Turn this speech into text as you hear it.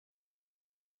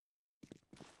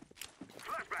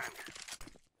Throwing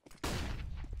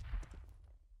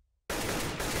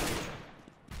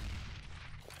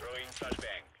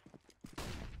flashbang.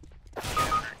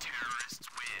 Terrorists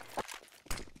win.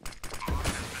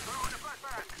 Throwing a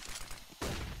flashbang.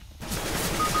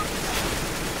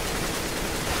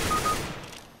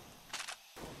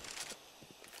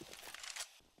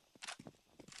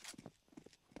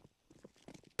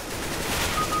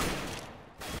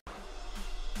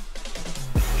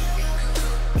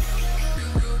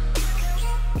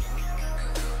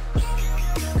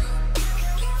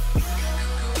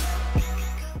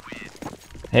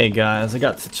 Hey guys, I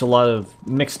got such a lot of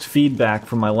mixed feedback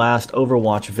from my last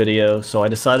Overwatch video, so I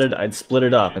decided I'd split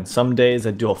it up, and some days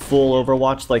I'd do a full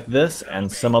Overwatch like this,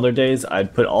 and some other days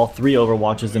I'd put all 3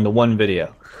 Overwatches into one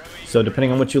video. So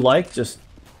depending on what you like, just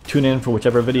tune in for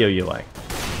whichever video you like.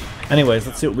 Anyways,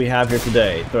 let's see what we have here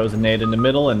today. Throws a nade in the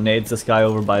middle and nades this guy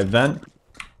over by vent.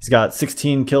 He's got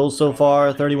 16 kills so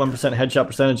far, 31% headshot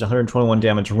percentage, 121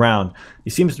 damage round. He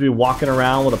seems to be walking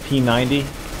around with a P90.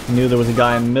 He knew there was a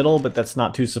guy in the middle, but that's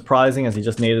not too surprising as he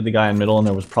just naded the guy in the middle and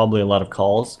there was probably a lot of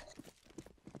calls.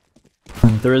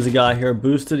 There is a guy here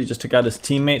boosted. He just took out his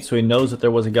teammate, so he knows that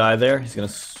there was a guy there. He's going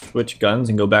to switch guns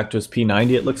and go back to his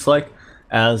P90, it looks like,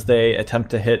 as they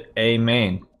attempt to hit A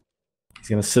main. He's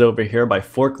going to sit over here by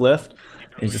forklift.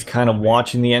 He's just kind of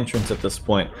watching the entrance at this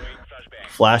point.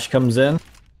 Flash comes in.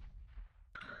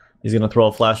 He's going to throw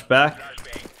a flash back.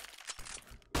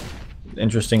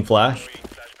 Interesting flash.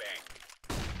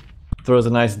 Throws a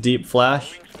nice deep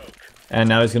flash. And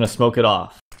now he's going to smoke it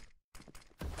off.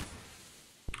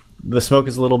 The smoke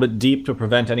is a little bit deep to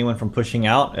prevent anyone from pushing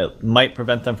out. It might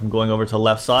prevent them from going over to the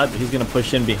left side, but he's going to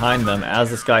push in behind them as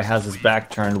this guy has his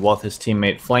back turned with his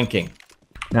teammate flanking.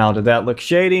 Now, did that look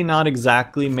shady? Not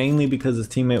exactly, mainly because his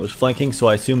teammate was flanking, so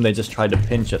I assume they just tried to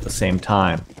pinch at the same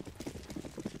time.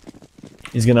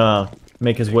 He's gonna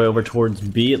make his way over towards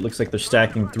B. It looks like they're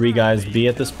stacking 3 guys B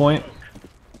at this point.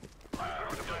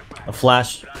 A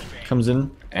flash comes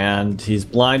in and he's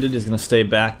blinded. He's gonna stay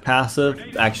back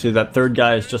passive. Actually, that 3rd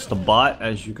guy is just a bot.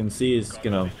 As you can see, he's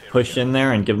gonna push in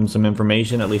there and give him some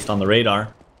information, at least on the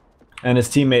radar. And his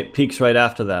teammate peeks right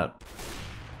after that.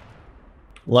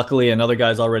 Luckily, another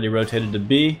guy's already rotated to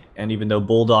B, and even though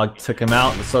Bulldog took him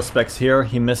out, the suspect's here.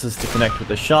 He misses to connect with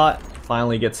the shot,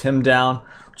 finally gets him down,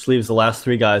 which leaves the last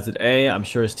 3 guys at A. I'm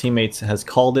sure his teammates has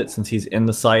called it since he's in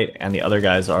the site, and the other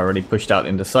guys are already pushed out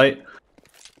into sight.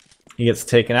 He gets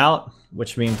taken out,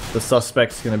 which means the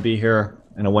suspect's going to be here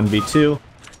in a 1v2.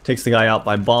 Takes the guy out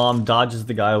by bomb, dodges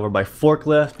the guy over by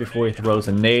forklift before he throws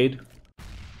a nade.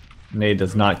 Nade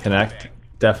does not connect.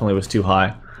 Definitely was too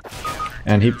high.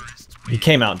 And he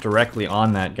came out directly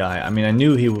on that guy. I mean, I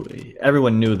knew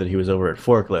everyone knew that he was over at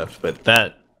forklift, but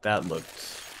that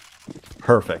looked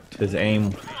perfect. His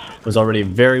aim was already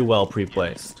very well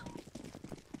pre-placed.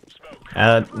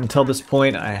 Until this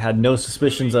point, I had no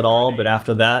suspicions at all, but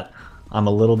after that, I'm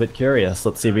a little bit curious.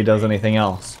 Let's see if he does anything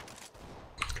else.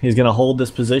 He's going to hold this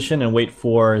position and wait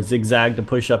for Zigzag to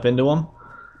push up into him.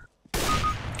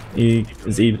 He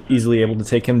is easily able to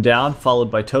take him down,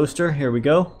 followed by Toaster. Here we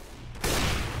go.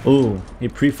 Ooh, he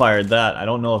pre-fired that. I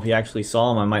don't know if he actually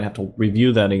saw him. I might have to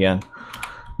review that again.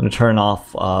 I'm going to turn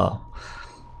off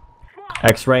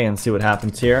X-ray and see what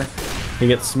happens here. He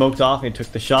gets smoked off and he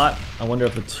took the shot. I wonder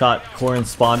if the shot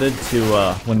corresponded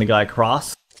to when the guy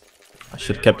crossed. I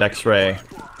should have kept X-ray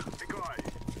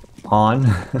on.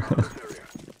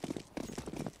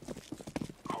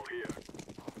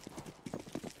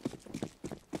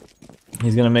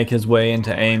 He's going to make his way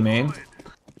into A main.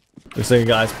 Looks like a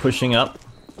guy's pushing up.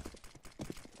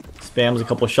 Spams a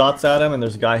couple shots at him, and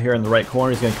there's a guy here in the right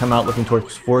corner. He's going to come out looking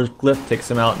towards forklift, takes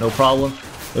him out, no problem.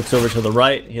 Looks over to the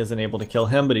right. He isn't able to kill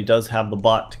him, but he does have the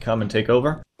bot to come and take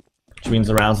over, which means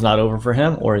the round's not over for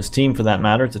him, or his team for that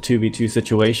matter. It's a 2v2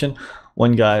 situation.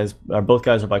 Both guys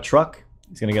are by truck.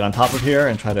 He's going to get on top of here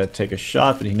and try to take a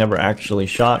shot, but he never actually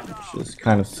shot, which is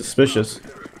kind of suspicious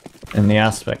in the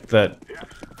aspect that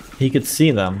he could see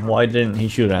them. Why didn't he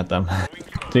shoot at them?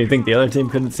 Do you think the other team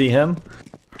couldn't see him?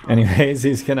 Anyways,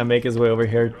 he's going to make his way over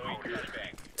here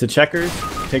to checkers.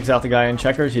 Takes out the guy in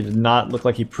checkers. He did not look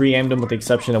like he pre-aimed him, with the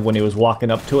exception of when he was walking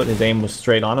up to it. His aim was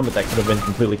straight on him, but that could have been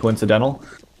completely coincidental.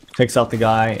 Takes out the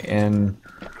guy in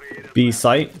B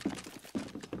site.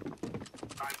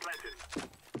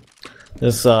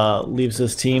 This leaves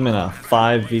his team in a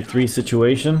 5v3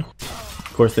 situation.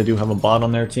 Of course, they do have a bot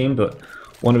on their team, but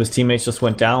one of his teammates just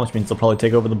went down, which means they'll probably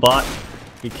take over the bot.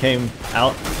 He came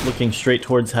out looking straight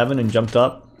towards heaven and jumped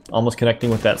up, almost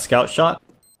connecting with that scout shot.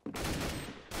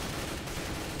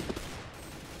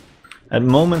 At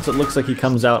moments it looks like he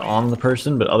comes out on the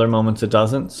person, but other moments it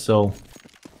doesn't, so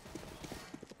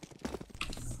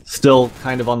Still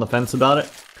kind of on the fence about it.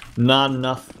 Not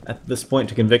enough at this point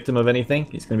to convict him of anything.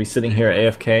 He's going to be sitting here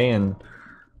AFK and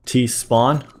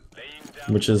T-spawn,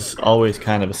 which is always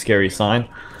kind of a scary sign.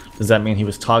 Does that mean he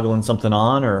was toggling something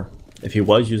on, or if he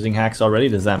was using hacks already,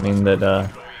 does that mean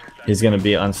that he's going to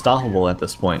be unstoppable at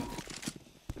this point?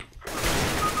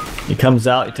 He comes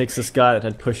out, he takes this guy that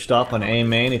had pushed up on A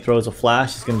main, he throws a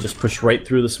flash, he's going to just push right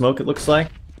through the smoke, it looks like.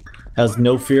 Has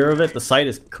no fear of it, the site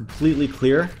is completely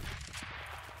clear.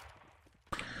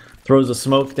 Throws a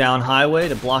smoke down highway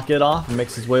to block it off and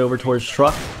makes his way over towards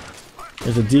truck.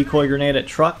 There's a decoy grenade at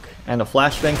truck and a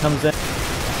flashbang comes in,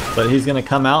 but he's going to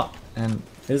come out and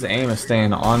his aim is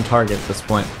staying on target at this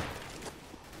point.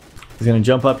 He's going to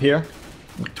jump up here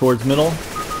towards middle,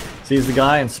 sees the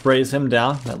guy and sprays him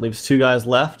down. That leaves two guys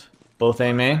left, both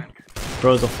A main.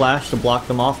 Throws a flash to block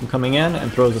them off from coming in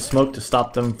and throws a smoke to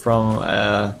stop them from...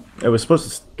 it was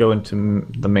supposed to go into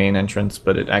the main entrance,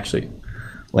 but it actually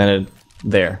landed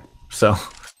there. So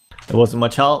it wasn't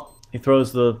much help. He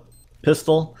throws the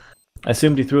pistol. I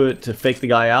assumed he threw it to fake the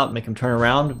guy out, make him turn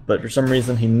around, but for some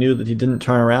reason he knew that he didn't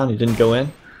turn around, he didn't go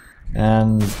in.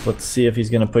 And let's see if he's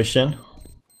going to push in.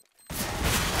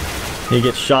 He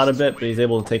gets shot a bit, but he's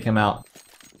able to take him out.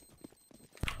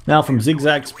 Now from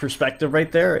Zigzag's perspective right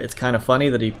there, it's kind of funny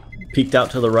that he peeked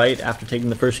out to the right after taking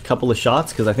the first couple of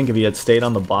shots, because I think if he had stayed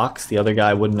on the box, the other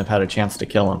guy wouldn't have had a chance to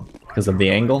kill him because of the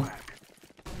angle.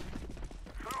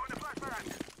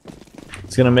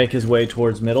 He's going to make his way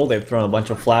towards middle. They've thrown a bunch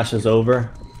of flashes over.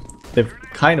 They've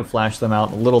kind of flashed them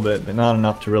out a little bit, but not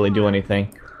enough to really do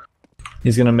anything.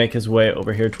 He's going to make his way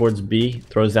over here towards B.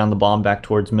 Throws down the bomb back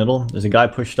towards middle. There's a guy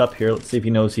pushed up here. Let's see if he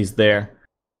knows he's there.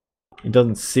 He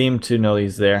doesn't seem to know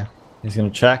he's there. He's going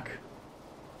to check.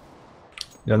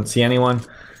 He doesn't see anyone.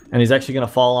 And he's actually going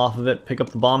to fall off of it, pick up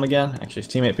the bomb again. Actually, his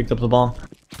teammate picked up the bomb.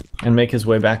 And make his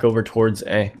way back over towards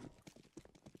A.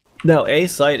 Now, A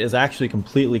site is actually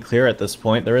completely clear at this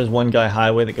point. There is one guy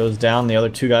highway that goes down, the other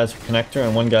two guys are connector,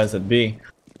 and one guy's at B.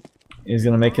 He's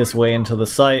going to make his way into the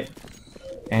site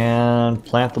and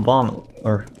plant the bomb,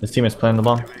 or his teammate's planting the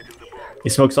bomb. He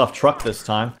smokes off truck this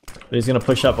time, but he's going to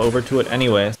push up over to it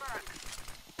anyways.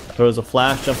 Throws a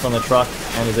flash, jumps on the truck,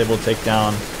 and is able to take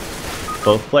down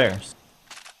both players.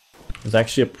 It was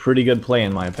actually a pretty good play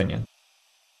in my opinion.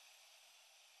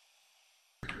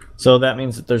 So that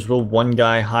means that there's still one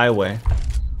guy highway.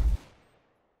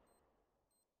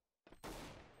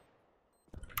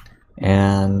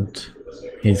 And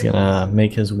he's gonna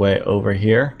make his way over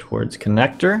here towards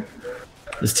connector.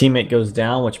 His teammate goes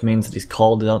down, which means that he's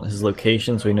called out his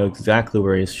location, so we know exactly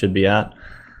where he should be at.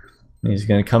 And he's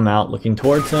gonna come out looking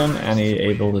towards him, and he's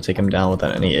able to take him down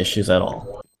without any issues at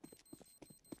all.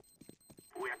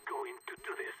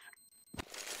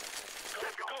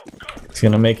 He's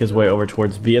going to make his way over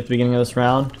towards B at the beginning of this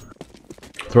round.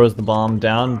 Throws the bomb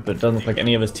down, but it doesn't look like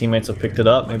any of his teammates have picked it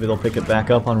up. Maybe they'll pick it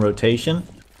back up on rotation.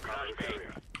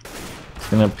 He's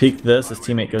going to peek this. His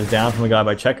teammate goes down from a guy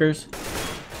by checkers.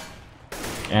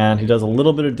 And he does a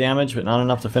little bit of damage, but not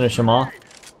enough to finish him off.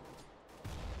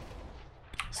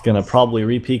 He's going to probably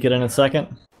re-peek it in a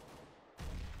second.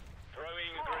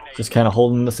 Just kind of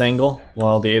holding this angle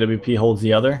while the AWP holds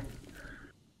the other.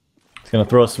 Going to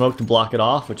throw a smoke to block it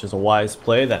off, which is a wise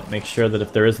play that makes sure that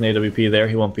if there is an AWP there,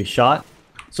 he won't be shot.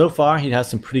 So far, he has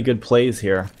some pretty good plays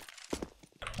here.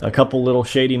 A couple little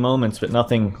shady moments, but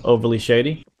nothing overly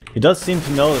shady. He does seem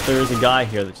to know that there is a guy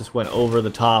here that just went over the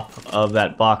top of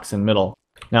that box in middle.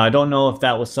 Now, I don't know if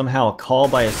that was somehow a call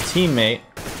by his teammate,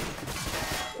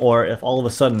 or if all of a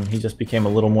sudden he just became a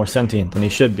little more sentient than he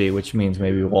should be, which means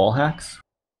maybe wall hacks.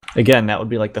 Again, that would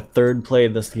be like the third play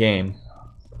of this game,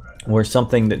 where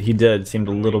something that he did seemed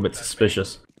a little bit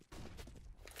suspicious.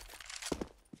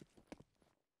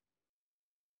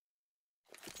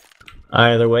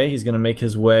 Either way, he's going to make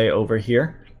his way over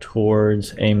here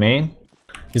towards A main.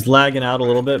 He's lagging out a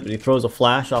little bit, but he throws a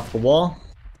flash off the wall.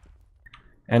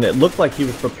 And it looked like he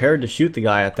was prepared to shoot the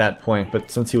guy at that point,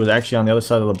 but since he was actually on the other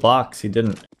side of the box, he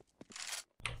didn't.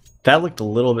 That looked a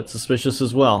little bit suspicious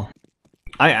as well.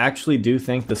 I actually do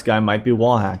think this guy might be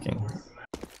wall hacking.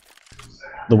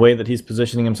 The way that he's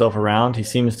positioning himself around, he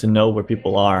seems to know where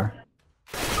people are.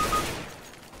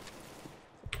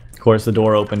 Of course, the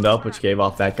door opened up, which gave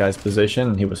off that guy's position,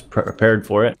 and he was prepared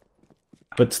for it.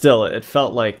 But still, it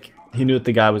felt like he knew that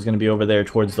the guy was going to be over there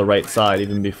towards the right side,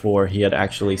 even before he had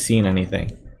actually seen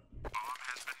anything.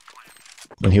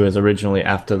 When he was originally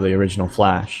after the original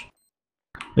flash.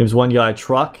 There's one guy,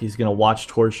 truck. He's going to watch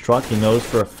towards truck. He knows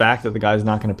for a fact that the guy's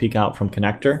not going to peek out from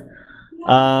connector.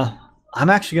 I'm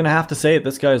actually going to have to say that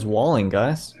this guy is walling,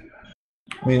 guys.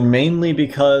 I mean, mainly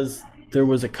because there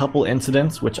was a couple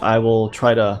incidents, which I will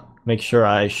try to make sure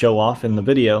I show off in the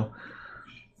video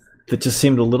that just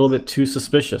seemed a little bit too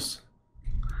suspicious.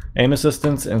 Aim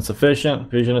assistance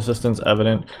insufficient, vision assistance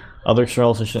evident, other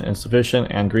external assistance insufficient,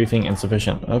 and griefing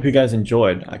insufficient. I hope you guys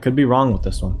enjoyed. I could be wrong with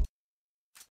this one.